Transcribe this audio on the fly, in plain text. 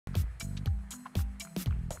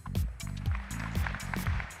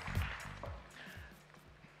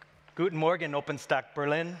Guten Morgen, OpenStack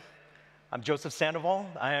Berlin. I'm Joseph Sandoval.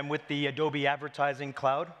 I am with the Adobe Advertising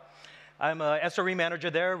Cloud. I'm a SRE manager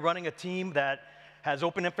there, running a team that has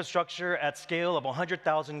open infrastructure at scale of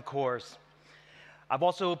 100,000 cores. I've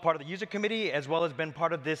also part of the user committee, as well as been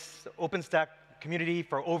part of this OpenStack community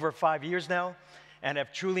for over 5 years now, and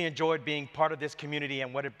have truly enjoyed being part of this community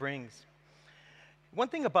and what it brings. One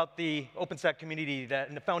thing about the OpenStack community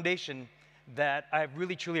and the foundation that I've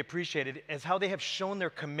really truly appreciated is how they have shown their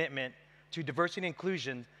commitment to diversity and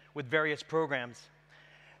inclusion with various programs.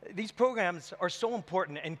 These programs are so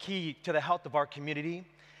important and key to the health of our community,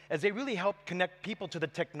 as they really help connect people to the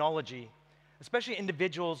technology, especially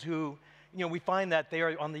individuals who, we find that they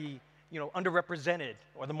are on the, underrepresented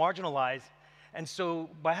or the marginalized. And so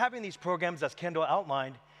by having these programs, as Kendall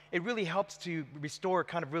outlined, it really helps to restore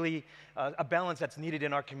kind of really a balance that's needed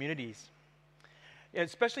in our communities.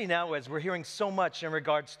 Especially now, as we're hearing so much in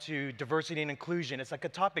regards to diversity and inclusion. It's like a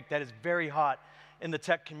topic that is very hot in the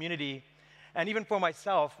tech community. And even for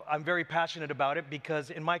myself, I'm very passionate about it because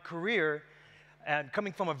in my career, and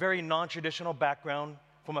coming from a very non-traditional background,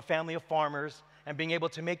 from a family of farmers, and being able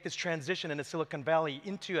to make this transition in the Silicon Valley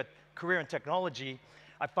into a career in technology,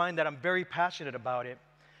 I find that I'm very passionate about it.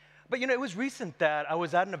 But it was recent that I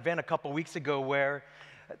was at an event a couple weeks ago where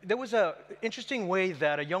there was an interesting way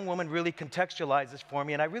that a young woman really contextualized this for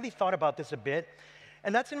me, and I really thought about this a bit.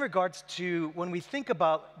 And that's in regards to when we think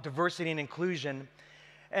about diversity and inclusion.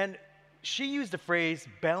 And she used the phrase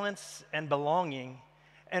balance and belonging.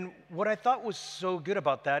 And what I thought was so good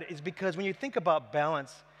about that is because when you think about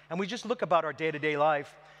balance, and we just look about our day-to-day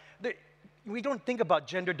life, we don't think about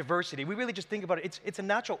gender diversity. We really just think about it. It's a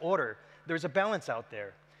natural order. There's a balance out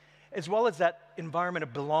there, as well as that environment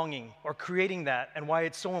of belonging or creating that, and why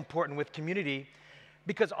it's so important with community.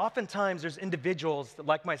 Because oftentimes there's individuals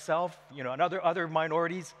like myself, and other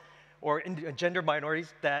minorities or gender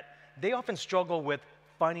minorities that they often struggle with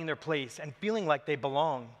finding their place and feeling like they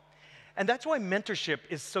belong. And that's why mentorship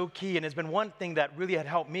is so key and has been one thing that really had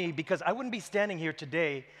helped me, because I wouldn't be standing here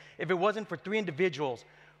today if it wasn't for 3 individuals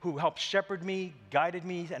who helped shepherd me, guided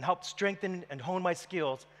me, and helped strengthen and hone my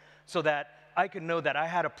skills so that I could know that I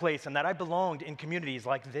had a place and that I belonged in communities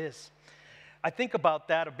like this. I think about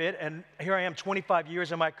that a bit, and here I am 25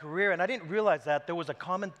 years in my career, and I didn't realize that there was a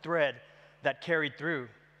common thread that carried through.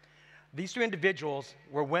 These 2 individuals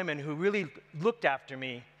were women who really looked after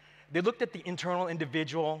me. They looked at the internal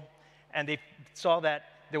individual, and they saw that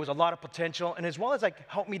there was a lot of potential, and as well as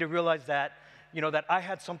helped me to realize that, that I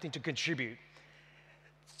had something to contribute.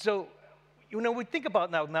 So, we think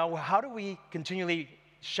about now, how do we continually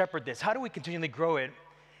shepherd this? How do we continually grow it?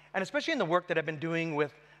 And especially in the work that I've been doing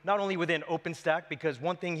with, not only within OpenStack, because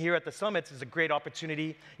one thing here at the summits is a great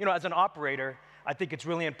opportunity. As an operator, I think it's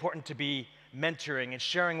really important to be mentoring and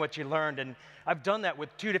sharing what you learned. And I've done that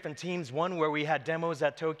with 2 different teams. One where we had demos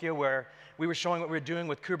at Tokyo where we were showing what we were doing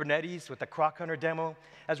with Kubernetes, with the Croc Hunter demo,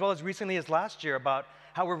 as well as recently as last year about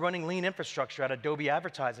how we're running lean infrastructure at Adobe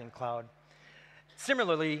Advertising Cloud.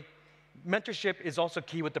 Similarly, mentorship is also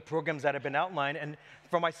key with the programs that have been outlined. And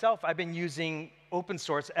for myself, I've been using open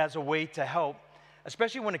source as a way to help,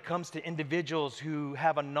 especially when it comes to individuals who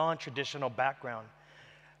have a non-traditional background.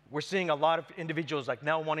 We're seeing a lot of individuals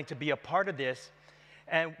now wanting to be a part of this.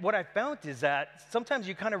 And what I found is that sometimes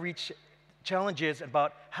you kind of reach challenges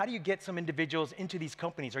about how do you get some individuals into these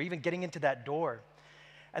companies or even getting into that door.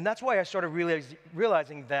 And that's why I started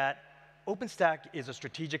realizing that OpenStack is a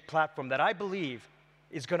strategic platform that I believe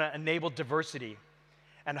is going to enable diversity.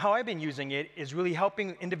 And how I've been using it is really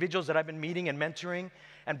helping individuals that I've been meeting and mentoring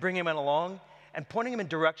and bringing them along and pointing them in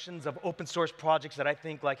directions of open source projects that I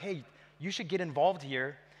think hey, you should get involved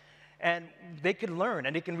here. And they can learn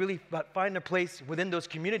and they can really find their place within those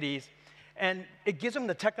communities. And it gives them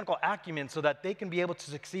the technical acumen so that they can be able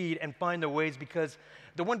to succeed and find their ways, because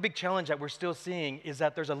the one big challenge that we're still seeing is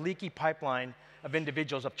that there's a leaky pipeline of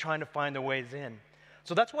individuals of trying to find their ways in.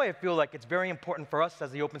 So that's why I feel like it's very important for us as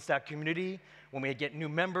the OpenStack community, when we get new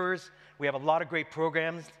members, we have a lot of great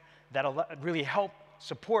programs that really help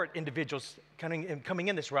support individuals coming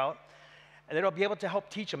in this route, and it'll be able to help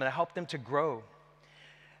teach them and help them to grow.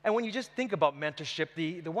 And when you just think about mentorship,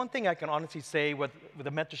 the one thing I can honestly say with the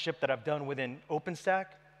mentorship that I've done within OpenStack,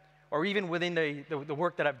 or even within the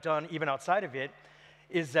work that I've done even outside of it,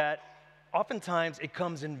 is that oftentimes it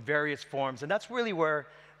comes in various forms. And that's really where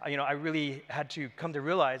I really had to come to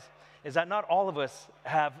realize is that not all of us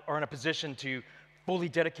are in a position to fully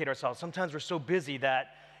dedicate ourselves. Sometimes we're so busy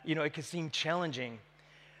that it can seem challenging.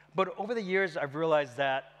 But over the years, I've realized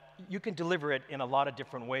that you can deliver it in a lot of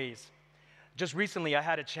different ways. Just recently, I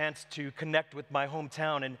had a chance to connect with my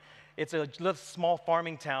hometown, and it's a little small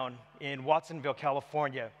farming town in Watsonville,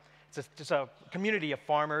 California. It's just a community of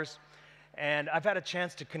farmers. And I've had a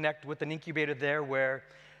chance to connect with an incubator there where,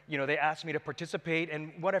 they asked me to participate.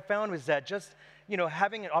 And what I found was that just,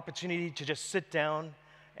 having an opportunity to just sit down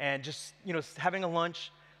and just, having a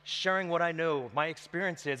lunch, sharing what I know, my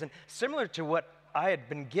experiences, and similar to what I had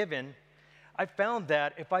been given, I found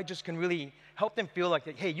that if I just can really help them feel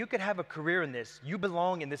like, hey, you could have a career in this, you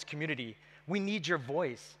belong in this community, we need your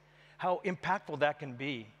voice, how impactful that can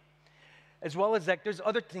be. As well as that, there's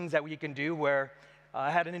other things that we can do where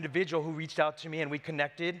I had an individual who reached out to me and we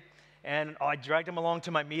connected, and I dragged him along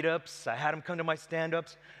to my meetups, I had him come to my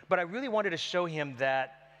stand-ups, but I really wanted to show him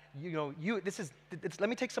that, let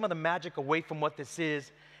me take some of the magic away from what this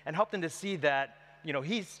is and help them to see that,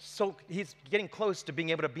 he's getting close to being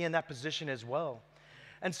able to be in that position as well.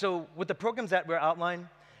 And so with the programs that we're outlined,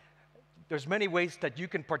 there's many ways that you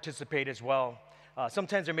can participate as well.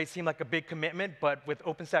 Sometimes it may seem like a big commitment, but with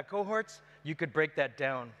OpenStack cohorts, you could break that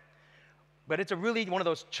down. But it's really one of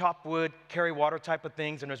those chop wood, carry water type of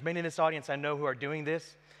things, and there's many in this audience I know who are doing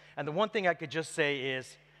this. And the one thing I could just say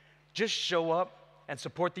is, just show up and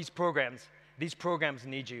support these programs. These programs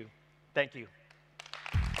need you. Thank you.